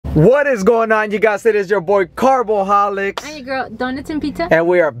What is going on, you guys? It is your boy Carboholics. And your girl Donuts and Pizza. And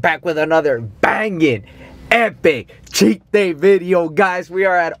we are back with another banging, epic cheat day video, guys. We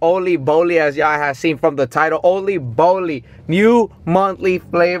are at Oliboli, as y'all have seen from the title. Oliboli, new monthly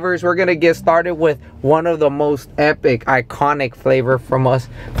flavors. We're gonna get started with one of the most epic, iconic flavor from us,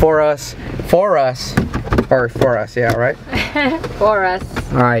 for us, yeah, right? For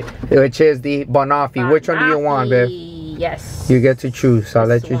us. All right, which is the banoffee. Which one do you want, babe? Yes. You get to choose, so I'll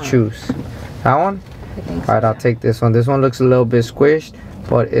let you choose. That one? I think so, Alright, I'll take this one. This one looks a little bit squished,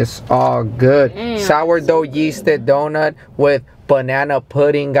 but it's all good. Damn, sourdough yeasted donut with banana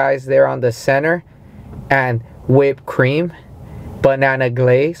pudding, guys, there on the center. And whipped cream, banana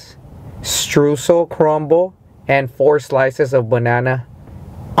glaze, streusel crumble, and 4 slices of banana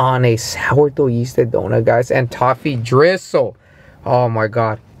on a sourdough yeasted donut, guys. And toffee drizzle. Oh my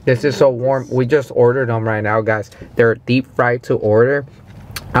god. This is so warm. We just ordered them right now, guys. They're deep fried to order.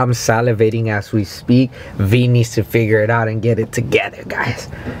 I'm salivating as we speak. V needs to figure it out and get it together, guys.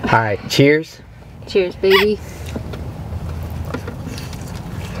 All right, cheers. Cheers, baby.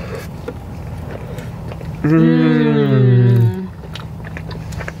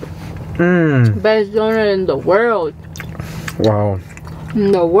 Best donut in the world. Wow.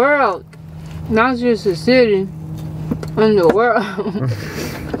 In the world. Not just a city. In the world.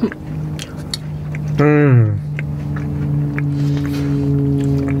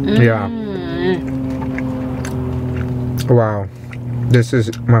 Yeah. Wow. This is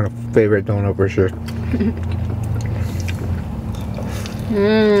my favorite donut for sure.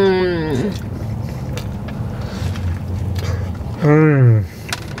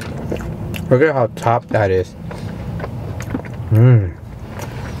 Look at how top that is.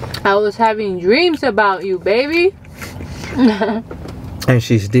 I was having dreams about you, baby. And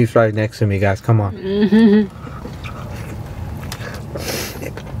she's deep fried next to me, guys. Come on.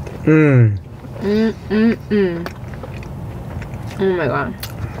 Oh my god.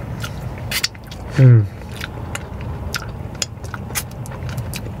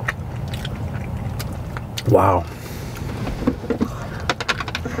 Wow.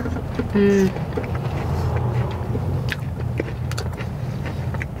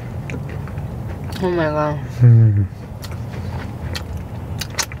 Oh my god.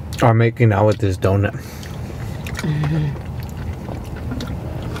 I'm making out with this donut.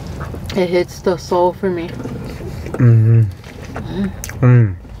 It hits the soul for me.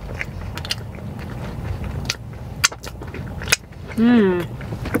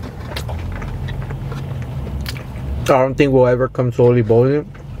 don't think we'll ever come to Oliboli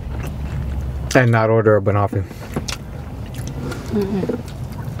and not order a banoffee.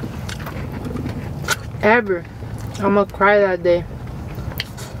 Ever. I'm gonna cry that day.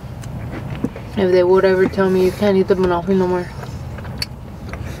 If they would ever tell me you can't eat the banoffee no more.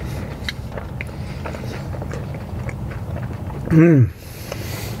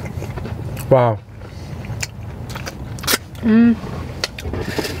 Wow.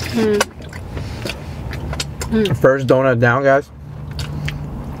 First donut down, guys.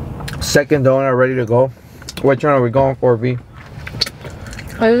 Second donut ready to go. Which one are we going for, V? Is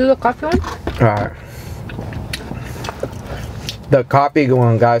it the coffee one? Alright. The coffee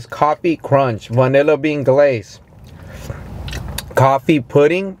one, guys. Coffee crunch, vanilla bean glaze, coffee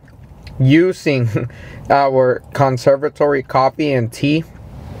pudding, using our conservatory coffee and tea,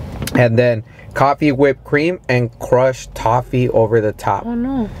 and then coffee whipped cream and crushed toffee over the top. Oh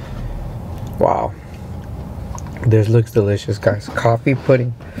no. Wow. This looks delicious, guys. Coffee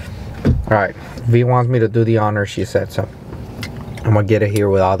pudding. Alright. V wants me to do the honor, she said, so I'm gonna get it here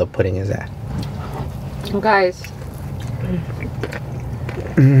where all the pudding is at. Guys.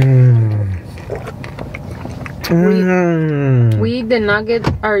 We did not get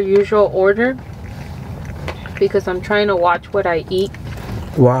our usual order because I'm trying to watch what I eat.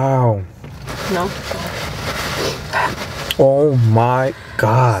 Wow. No. Oh my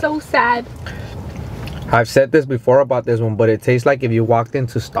god. So sad. I've said this before about this one, but it tastes like if you walked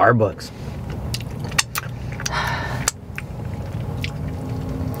into Starbucks.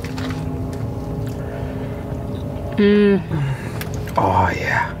 Oh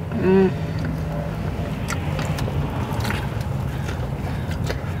yeah.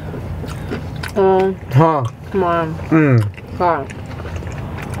 Huh. Come on. God.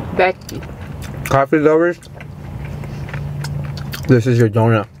 Becky. Coffee lovers, this is your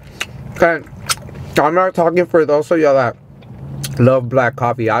donut. Okay, I'm not talking for those of y'all that love black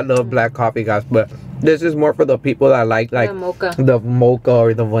coffee. I love black coffee, guys, but this is more for the people that like the mocha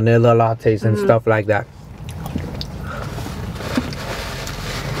or the vanilla lattes and stuff like that.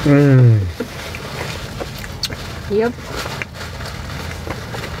 Yep.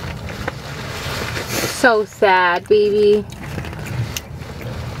 So sad, baby.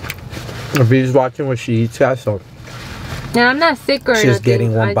 V's watching what she eats, guys, so Now I'm not sick or she's anything.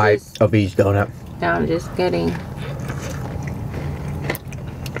 getting one bite of each donut. Yeah, I'm just getting.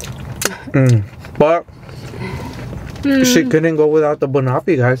 But she couldn't go without the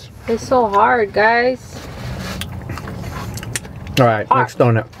banoffee, guys. It's so hard, guys. Alright, next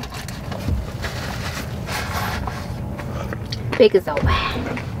donut. Big as a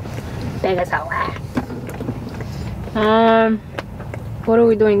whack. Big as a whack. What are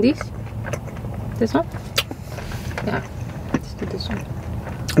we doing? These? This one? Yeah. Let's do this one.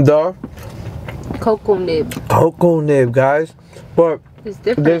 The Cocoa nib. cocoa nib, guys. But It's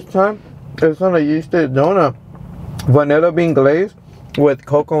different. this time, it's on a yeasted donut. Vanilla bean glaze with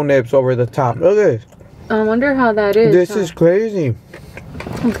cocoa nibs over the top. Look at this. I wonder how that is. This is crazy.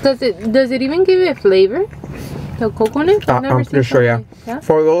 Does it even give it flavor? The cocoa nib? I'm pretty sure, yeah.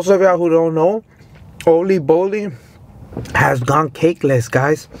 For those of y'all who don't know, Oliboli has gone cakeless,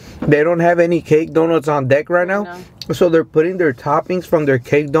 guys. They don't have any cake donuts on deck right now. No. So they're putting their toppings from their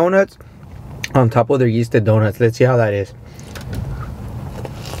cake donuts on top of their yeasted donuts. Let's see how that is.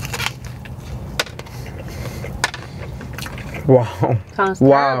 Wow. Sounds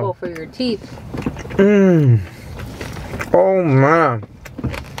Wow. terrible for your teeth. Oh man.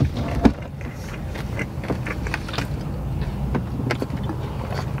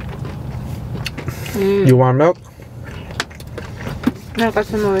 You want milk? No, I got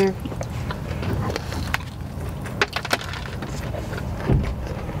some over here.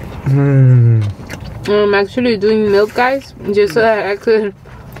 I'm actually doing milk, guys, just so that I could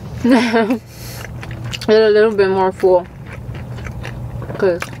get a little bit more full.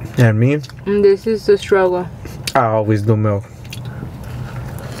 Cause And me? this is the struggle. I always do milk.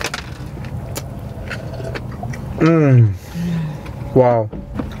 Wow.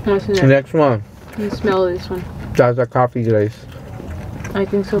 What's in there? Next one. You smell this one. That's a coffee glaze. I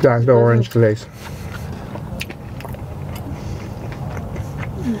think so. That's the orange glaze.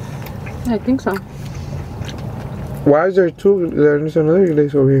 I think so. Why is there two? There's another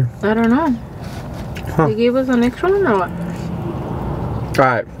glaze over here. I don't know. Huh. They gave us an extra one or what?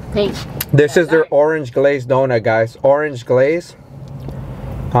 Alright. Thanks. This is their orange glaze donut, guys. Orange glaze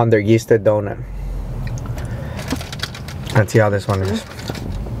on their yeasted donut. Let's see how this one is.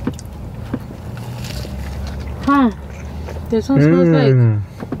 Huh. This one smells like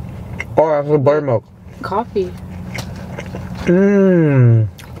Oh, that's the buttermilk. coffee.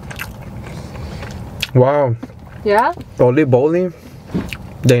 Wow. Yeah? Oliboli,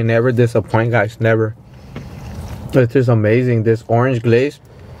 they never disappoint, guys. Never. It is amazing. This orange glaze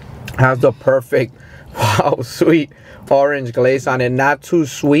has the perfect, wow, sweet orange glaze on it. Not too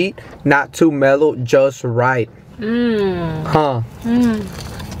sweet, not too mellow, just right. Huh.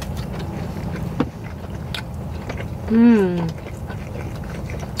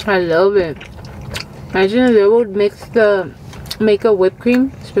 I love it. Imagine if they would make a whipped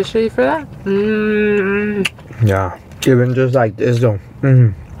cream, especially for that. Yeah. Even just like this though.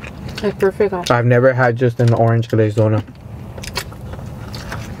 That's perfect. Huh? I've never had just an orange glazed donut.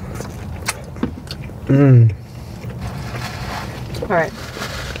 Alright.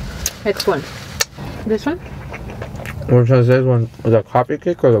 Next one. This one? Which one's this one? The coffee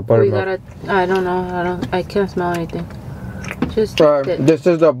cake or the We buttermilk? gotta. I don't know. I can't smell anything. Just This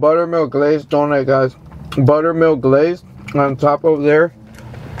is the buttermilk glazed donut, guys. Buttermilk glazed on top of their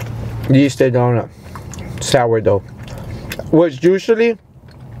yeasted donut. Sourdough. Which usually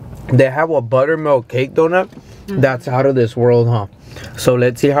they have a buttermilk cake donut that's out of this world, huh? So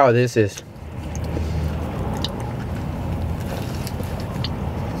let's see how this is.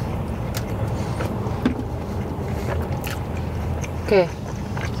 Okay.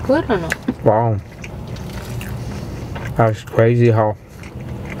 Good or not? Wow. That's crazy how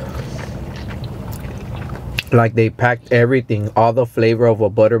like they packed everything, all the flavor of a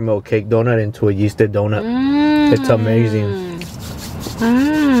buttermilk cake donut into a yeasted donut. It's amazing.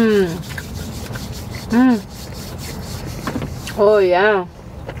 Oh yeah.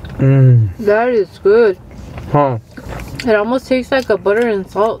 That is good. Huh. It almost tastes like a butter and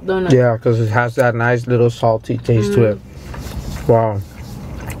salt donut. Yeah, because it has that nice little salty taste to it. Wow.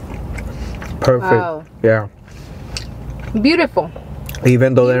 Perfect. Wow. Yeah. Beautiful.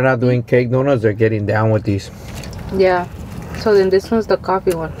 Even though they're not doing cake donuts, they're getting down with these. Yeah. So then this one's the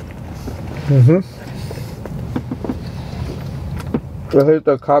coffee one. So here's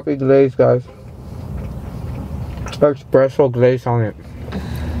the coffee glaze, guys. Espresso glaze on it.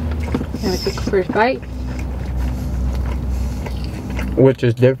 Let me take a first bite. Which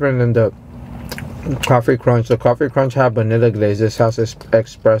is different than the coffee crunch. The coffee crunch have vanilla glaze. This has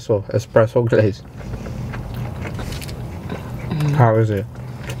espresso glaze. How is it?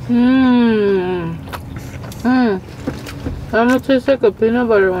 That almost tastes like a peanut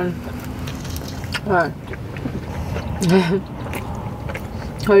butter one. Alright.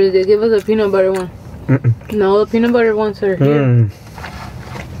 Or did they give us a peanut butter one? No, the peanut butter ones are here.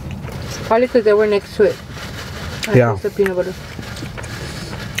 Probably because they were next to it. Yeah. The peanut butter.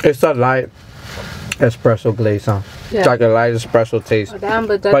 It's a light espresso glaze, huh? Yeah. It's like a light espresso taste. Oh, damn,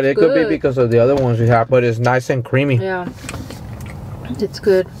 but that's But it good. could be because of the other ones we have, but it's nice and creamy. Yeah. It's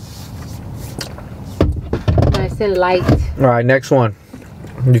good. Nice and light. Alright, next one.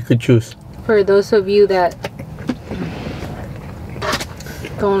 You could choose. For those of you that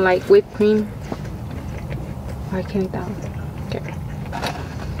don't like whipped cream. Why can't that one? Okay.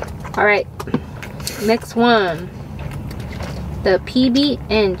 Alright. Next one. The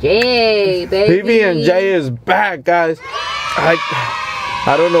PB&J, baby. PB&J is back, guys.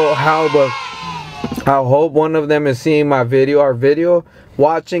 I don't know how, but I hope one of them is seeing our video,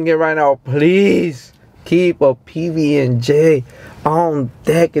 watching it right now. Please keep a PB&J on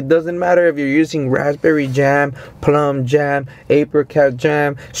deck. It doesn't matter if you're using raspberry jam, plum jam, apricot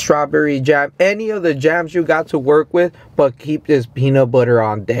jam, strawberry jam, any of the jams you got to work with, but keep this peanut butter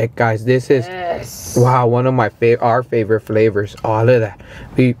on deck, guys. This is wow, one of my our favorite flavors. All of that.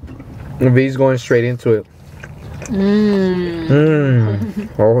 V's going straight into it.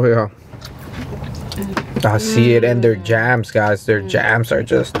 Oh yeah. I see it. And their jams, guys, their jams are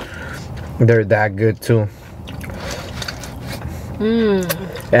just, they're that good too.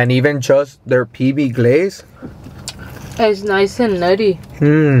 And even just their PB glaze, it's nice and nutty.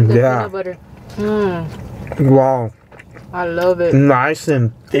 Yeah. Peanut butter. Wow. I love it. Nice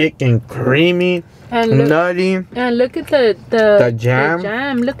and thick and creamy, and look, nutty. And look at the jam. The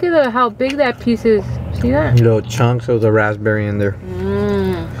jam. Look at how big that piece is. See that? Little chunks of the raspberry in there.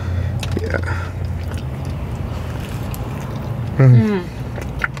 Yeah.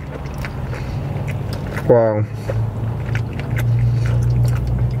 Wow.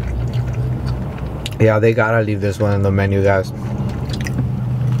 Yeah, they gotta leave this one in the menu, guys.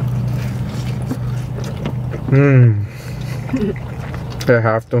 They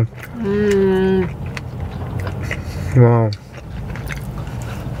have to. Wow.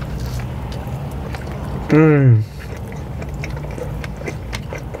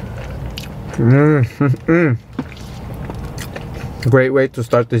 Great way to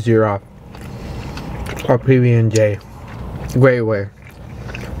start this year off. A PB&J. Great way.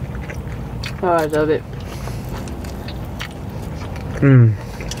 Oh, I love it.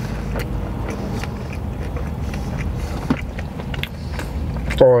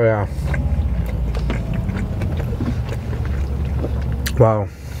 Oh yeah. Wow.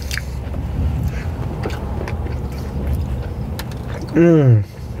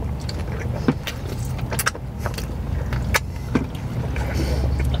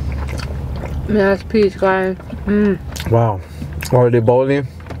 Last piece, guys. Wow. Oliboli,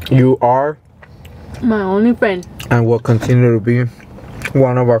 you are my only friend, and will continue to be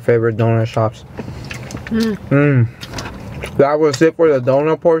one of our favorite donut shops. That was it for the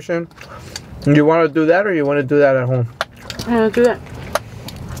donut portion. You want to do that, or you want to do that at home? I'm gonna do that.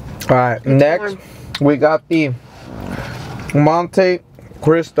 Alright, next we got the Monte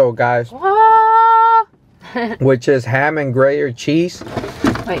Cristo, guys. Which is ham and Gruyere cheese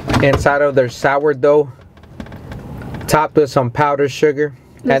inside of their sourdough, topped with some powdered sugar,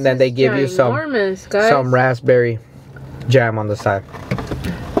 and then they give you some raspberry jam on the side.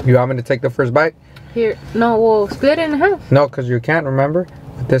 You want me to take the first bite? Here, no, we'll split it in half. No, because you can't, remember?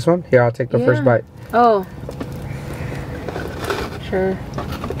 With this one? Here, I'll take the first bite. Oh. Sure.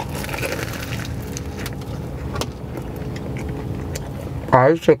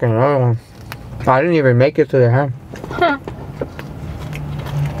 I just took another one. I didn't even make it to the ham.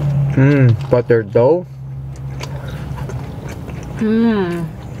 But their dough. I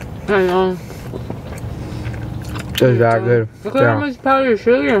know. Is that good? Look at how much powdered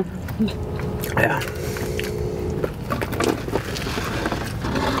sugar. Yeah.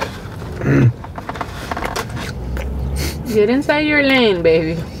 Get inside your lane,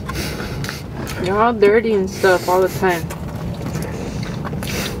 baby. You're all dirty and stuff all the time.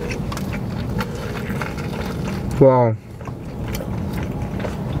 Wow.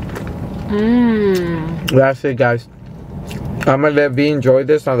 That's it, guys. I'm gonna let V enjoy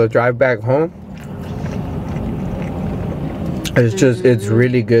this on the drive back home. It's just, it's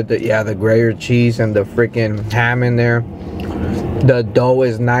really good. That the Gruyere cheese and the freaking ham in there. The dough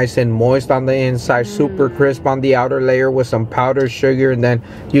is nice and moist on the inside, super crisp on the outer layer with some powdered sugar, and then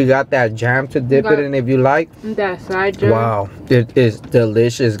you got that jam to dip it in if you like. That side jam. Wow, it is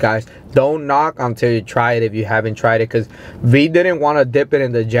delicious, guys. Don't knock until you try it if you haven't tried it, because V didn't want to dip it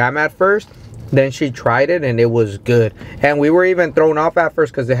in the jam at first. Then she tried it and it was good, and we were even thrown off at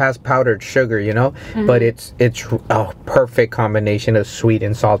first because it has powdered sugar, you know. But it's a perfect combination of sweet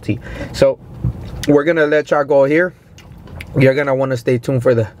and salty. So we're gonna let y'all go here. You're gonna want to stay tuned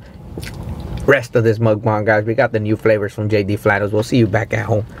for the rest of this mukbang, guys. We got the new flavors from JD Flannels. We'll see you back at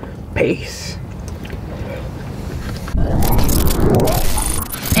home. Peace.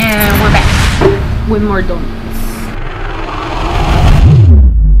 And we're back with more donuts.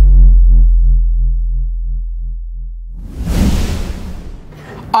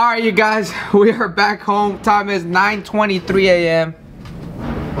 Alright, you guys, we are back home. Time is 9:23 a.m.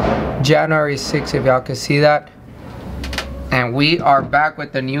 January 6th, if y'all can see that. And we are back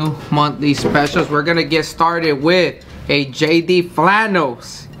with the new monthly specials. We're gonna get started with a JD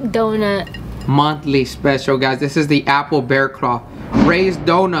Flannels Donut monthly special, guys. This is the apple bear claw raised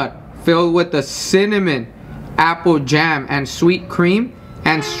donut filled with the cinnamon apple jam and sweet cream,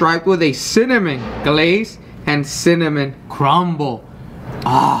 and striped with a cinnamon glaze and cinnamon crumble.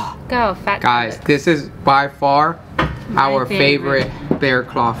 Ah, go fat guys, this is by far our favorite bear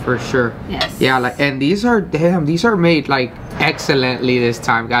claw for sure. Yes. Yeah, like, and these are, damn, these are made like excellently this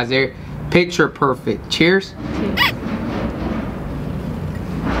time, guys. They're picture perfect. Cheers.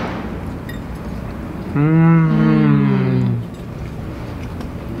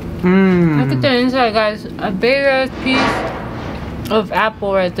 Look at the inside, guys. A big ass piece of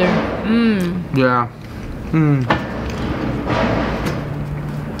apple right there. Yeah.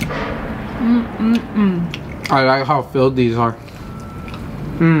 I like how filled these are.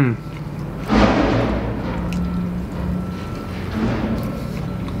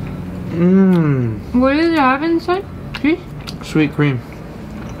 What does it have inside? Cheese? Sweet cream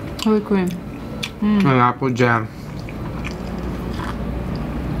Sweet cream. and apple jam.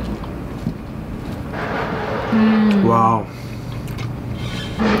 Wow.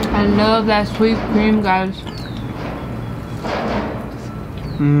 I love that sweet cream, guys.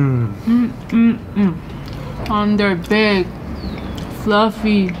 On their big,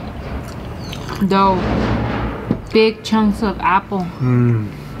 fluffy dough. Big chunks of apple.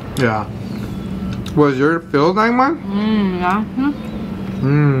 Yeah. Was your filled like mine? Yeah.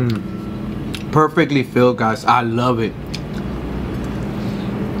 Perfectly filled, guys. I love it.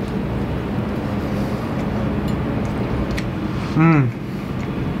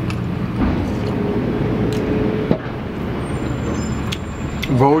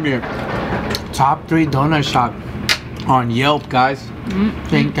 Voted top 3 donut shop on Yelp, guys,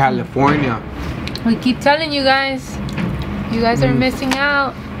 in California. We keep telling you guys. You guys are missing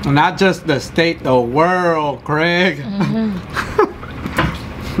out. Not just the state, the world, Craig.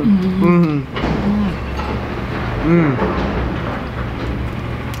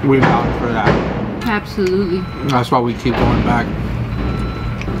 We vouch for that. Absolutely. That's why we keep going back.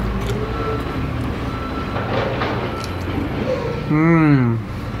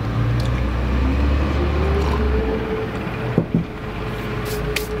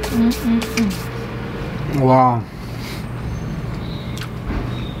 Wow.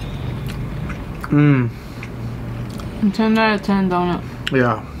 10 out of 10 donut.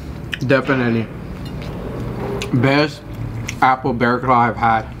 Yeah, definitely. Best apple bear claw I've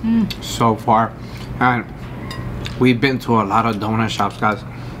had so far. And we've been to a lot of donut shops, guys.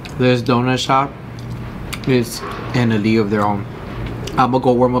 This donut shop is in a league of their own. I'm gonna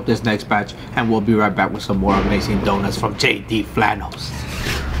go warm up this next batch and we'll be right back with some more amazing donuts from JD Flannels.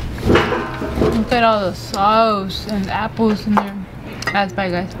 Look at all the sauce and apples in there. That's bye,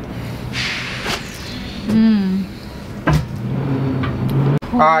 guys.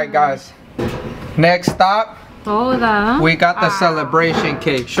 Alright, guys. Next stop, we got the celebration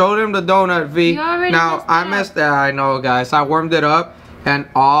cake. Show them the donut, V. Now, I messed that. I know, guys. I warmed it up and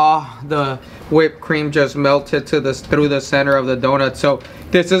all the whipped cream just melted through the center of the donut. So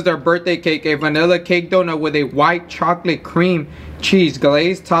this is their birthday cake, a vanilla cake donut with a white chocolate cream cheese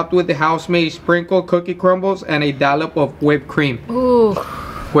glaze topped with the house-made sprinkle cookie crumbles and a dollop of whipped cream. Ooh.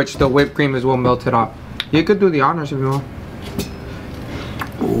 Which the whipped cream is well melted off. You could do the honors if you want.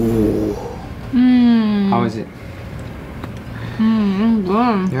 Ooh. How is it?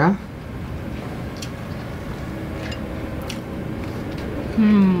 Good. Yeah?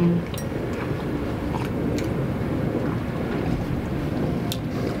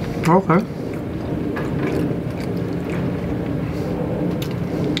 Okay.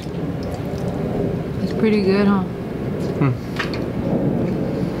 It's pretty good, huh?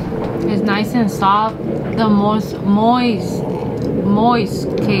 nice and soft. The most moist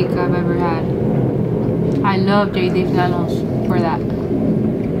cake I've ever had. I love JD Flannels for that.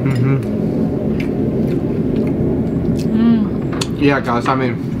 Yeah, guys, I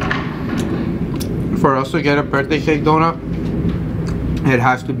mean, for us to get a birthday cake donut, it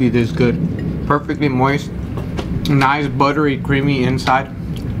has to be this good. Perfectly moist, nice buttery, creamy inside.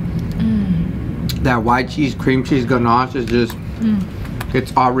 That white cheese, cream cheese ganache is just,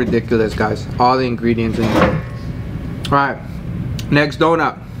 it's all ridiculous, guys. All the ingredients in there. All right, next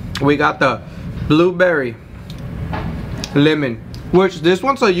donut, we got the blueberry lemon, which this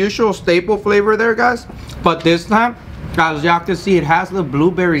one's a usual staple flavor there, guys. But this time, as y'all can see, it has the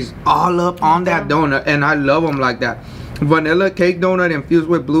blueberries all up on that donut, and I love them like that. Vanilla cake donut infused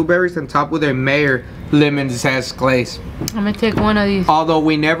with blueberries and topped with a Mayer lemon zest glaze. I'm gonna take one of these. Although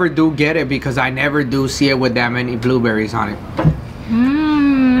we never do get it because I never do see it with that many blueberries on it.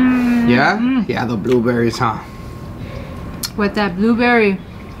 Yeah? Yeah, the blueberries, huh? With that blueberry.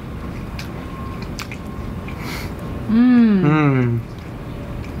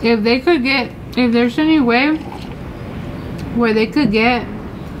 If they could get, if there's any way where they could get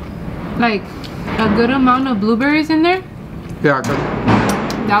like a good amount of blueberries in there, Yeah,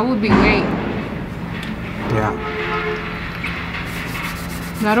 that would be great. yeah.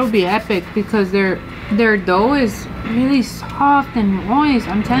 That'll be epic because their dough is really soft and moist.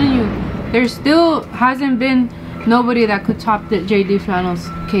 I'm telling you, there still hasn't been nobody that could top the JD Flannels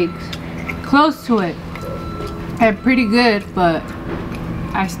cakes. Close to it. They're pretty good, but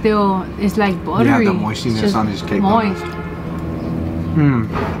I still, it's like buttery. Yeah, the moistiness on this cake. Moist.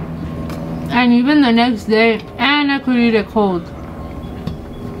 And even the next day, and I could eat it cold.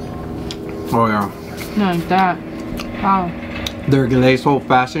 Oh yeah. Like that. Wow. Their glazed old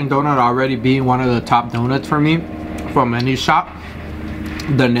fashioned donut already being one of the top donuts for me from any shop.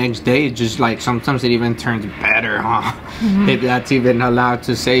 The next day, it just like sometimes it even turns better, huh? If that's even allowed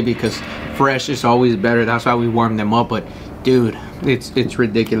to say, because fresh is always better. That's why we warm them up. But dude, it's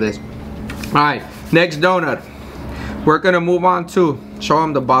ridiculous. All right, next donut. We're gonna move on to show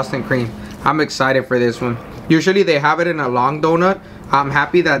them the Boston cream. I'm excited for this one. Usually they have it in a long donut. I'm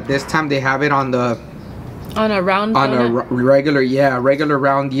happy that this time they have it on the a round donut? regular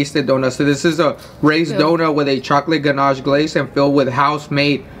round yeasted donut. So this is a raised donut with a chocolate ganache glaze and filled with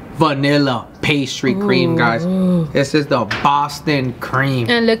house-made vanilla pastry cream, guys. This is the Boston cream.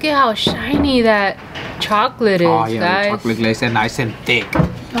 And look at how shiny that chocolate is, oh yeah, guys. the chocolate glaze and nice and thick.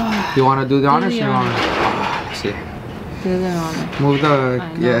 You want to do the honors? Let's see. Do the honors. Move the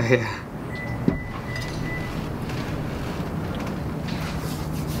yeah.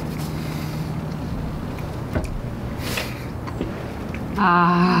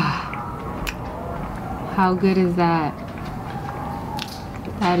 How good is that?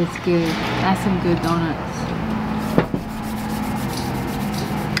 That is good. That's some good donuts.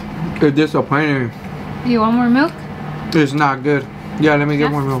 It's disappointing. You want more milk? It's not good. Yeah, let me get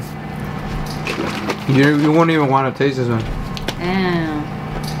more milk. You won't even want to taste this one. Damn.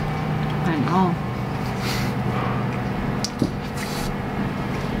 I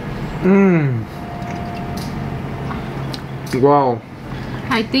know. Wow.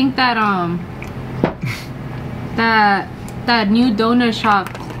 I think that that new donut shop,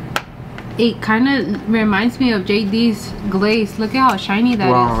 it kind of reminds me of JD's glaze. Look at how shiny that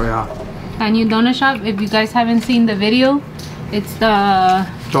is. Wow, yeah. That new donut shop, if you guys haven't seen the video, it's the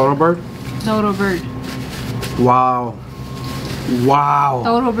Total Bird? Total Bird. Wow. Wow.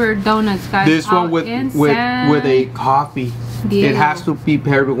 Total Bird donuts, guys. This one with a coffee. Yeah. It has to be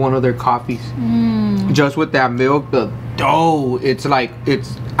paired with one of their coffees. Just with that milk, the dough, it's like,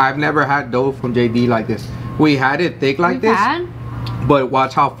 I've never had dough from JD like this. We had it thick like this, but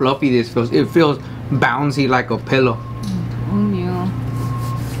watch how fluffy this feels. It feels bouncy like a pillow.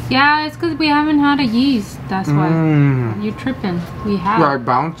 Yeah, it's because we haven't had a yeast. That's why. You're tripping. We have. Right,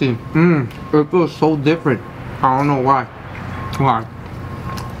 bouncy. It feels so different. I don't know why. Why?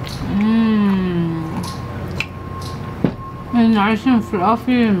 And nice and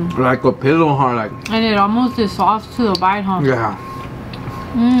fluffy. Like a pillow, huh? Like. And it almost dissolves to the bite, huh? Yeah.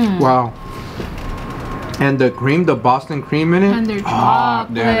 Wow. And the cream, the Boston cream in it. And their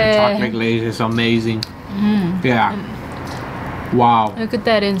chocolate. The chocolate glaze is amazing. Yeah. Wow. Look at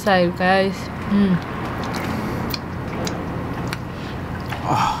that inside, guys.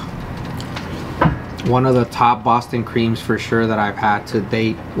 One of the top Boston creams for sure that I've had to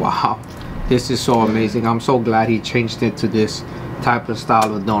date. Wow. This is so amazing. I'm so glad he changed it to this type of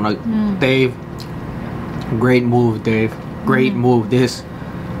style of donut. Dave, great move, Dave. Great move. This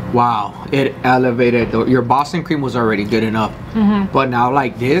wow, it elevated. Your Boston cream was already good enough, but now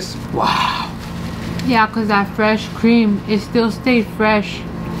like this, wow. Yeah, because that fresh cream, it still stayed fresh.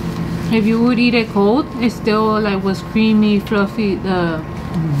 If you would eat it cold, it still like was creamy, fluffy, the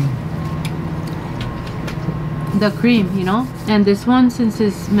cream, you know. And this one, since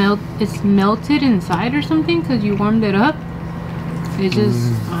it's melted inside or something because you warmed it up, it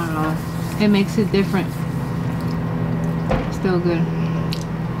just I don't know, it makes it different. Still good.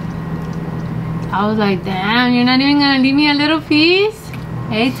 I was like, damn, you're not even gonna leave me a little piece?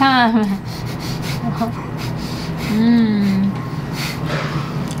 Hey, Tom.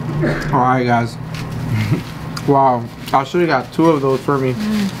 Alright, guys. Wow, I should have got 2 of those for me.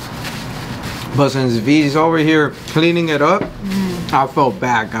 But since V's over here cleaning it up, I felt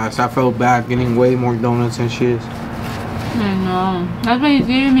bad, guys. I felt bad getting way more donuts than she is. I know. That's why he's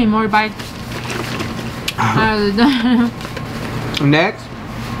giving me more bites. Next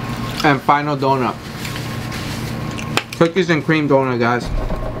and final donut. Cookies and cream donut, guys.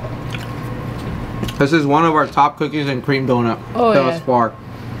 This is one of our top cookies and cream donut thus far.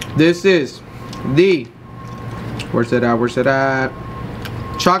 This is the, where's it at?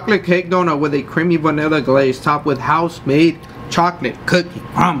 Chocolate cake donut with a creamy vanilla glaze topped with house-made chocolate cookie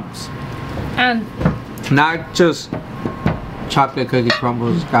crumbs. And not just chocolate cookie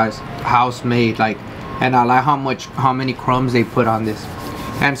crumbles, guys. House-made, like, and I like how many crumbs they put on this.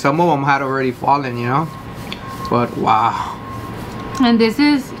 And some of them had already fallen, you know. But wow. And this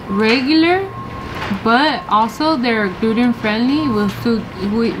is regular, but also they're gluten friendly.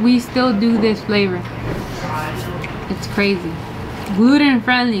 We still do this flavor. It's crazy. Gluten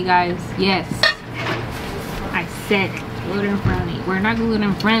friendly, guys. Yes, I said it. Gluten friendly. We're not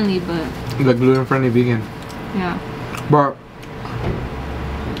gluten friendly, but the gluten friendly vegan. Yeah. But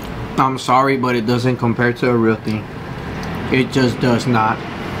I'm sorry, but it doesn't compare to a real thing. It just does not.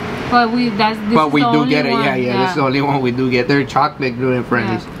 But we do get it. Yeah. This is the only one we do get. They're chocolate gluten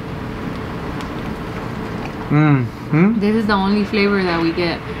friendly. Yeah. This is the only flavor that we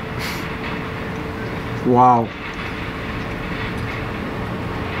get. Wow.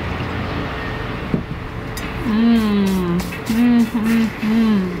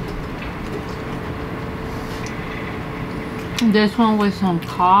 This one with some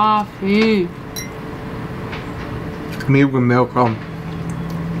coffee. Me with milk.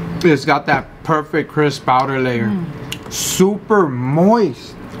 It's got that perfect crisp outer layer. Super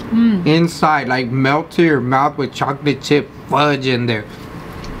moist inside, like melt to your mouth with chocolate chip fudge in there.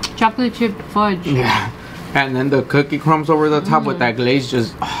 Chocolate chip fudge. Yeah. And then the cookie crumbs over the top with that glaze,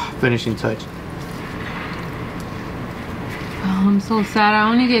 just finishing touch. Oh, I'm so sad. I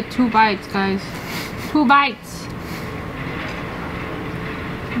only get 2 bites, guys. 2 bites.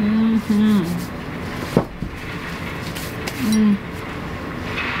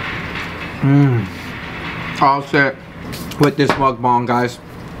 All set with this mukbang, guys.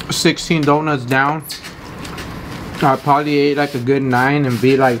 16 donuts down. I probably ate like a good 9 and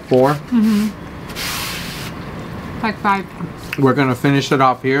be like 4. Like 5. We're gonna finish it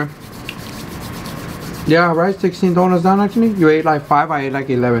off here. Yeah, right. 16 donuts down actually. You ate like 5. I ate like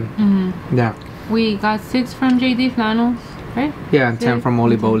 11. Yeah. We got 6 from JD Flannels, right? Yeah, and 10 from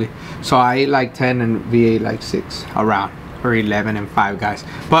Oliboli. So I ate like 10 and we ate like 6 around, or 11 and 5, guys.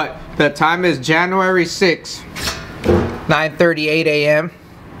 But the time is January 6th, 9:38 a.m.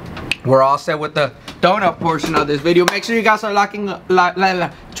 We're all set with the donut portion of this video. Make sure you guys are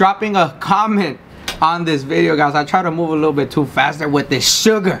dropping a comment on this video, guys. I try to move a little bit too faster with this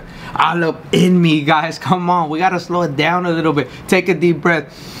sugar all up in me, guys. Come on, we gotta slow it down a little bit. Take a deep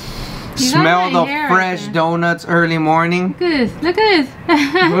breath. Smell the fresh donuts early morning. Look at this. Look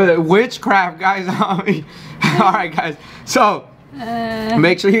at this. Witchcraft, guys. Alright, guys. So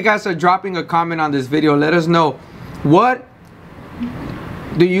make sure you guys are dropping a comment on this video. Let us know, what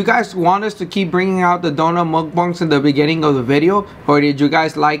do you guys want us to keep bringing out the donut mukbangs in the beginning of the video, or did you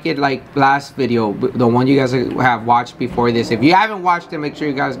guys like it like last video, the one you guys have watched before this? If you haven't watched it, make sure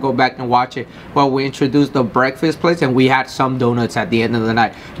you guys go back and watch it. Well, we introduced the breakfast place and we had some donuts at the end of the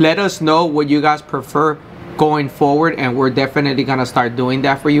night. Let us know what you guys prefer going forward, and we're definitely gonna start doing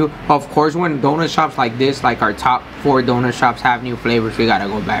that for you. Of course, when donut shops like this, like our top 4 donut shops, have new flavors, we gotta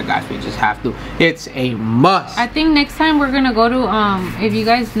go back, guys. We just have to. It's a must. I think next time we're gonna go to if you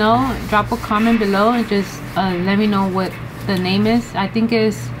guys know, drop a comment below and just let me know what the name is. I think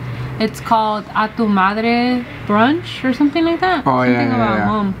it's called A Tu Madre Brunch or something like that. Oh, something yeah, about yeah.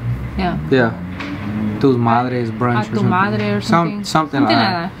 mom. Yeah. Tu Madre's Brunch. A Tu Madre or something. Something like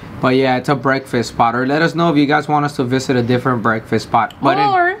that. But yeah, it's a breakfast spot. Or let us know if you guys want us to visit a different breakfast spot. But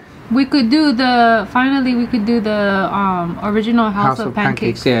We could do the original House of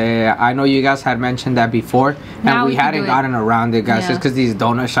Pancakes. Yeah. I know you guys had mentioned that before, and we hadn't gotten around it, guys. Just because these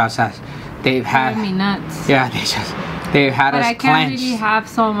donut shops they've had me nuts. Yeah, they've had us I can't clenched. really have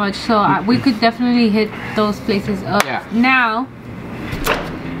so much, so we could definitely hit those places up. Yeah. Now,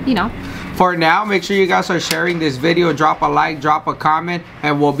 you know. For now, make sure you guys are sharing this video. Drop a like, drop a comment,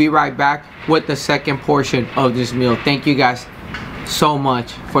 and we'll be right back with the second portion of this meal. Thank you guys so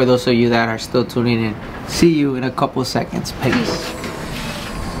much for those of you that are still tuning in. See you in a couple seconds. Peace.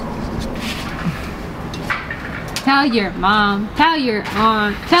 Tell your mom, tell your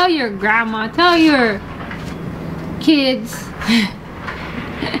aunt, tell your grandma, tell your kids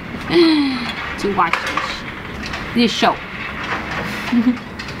to watch this show.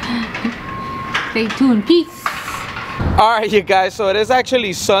 Stay tuned. Peace. All right, you guys. So it is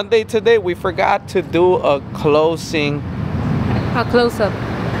actually Sunday today. We forgot to do a closing. A close-up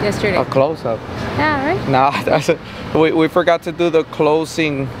yesterday. A close-up. Yeah, right? Nah, we forgot to do the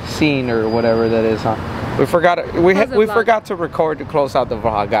closing scene or whatever that is, huh? We forgot to record to close out the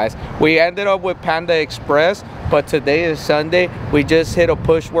vlog, guys. We ended up with Panda Express, but today is Sunday. We just hit a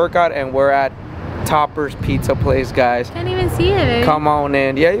push workout and we're at Topper's Pizza Place, guys. Can't even see it. Come on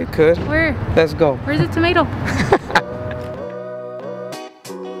in. Yeah, you could. Where? Let's go. Where's the tomato?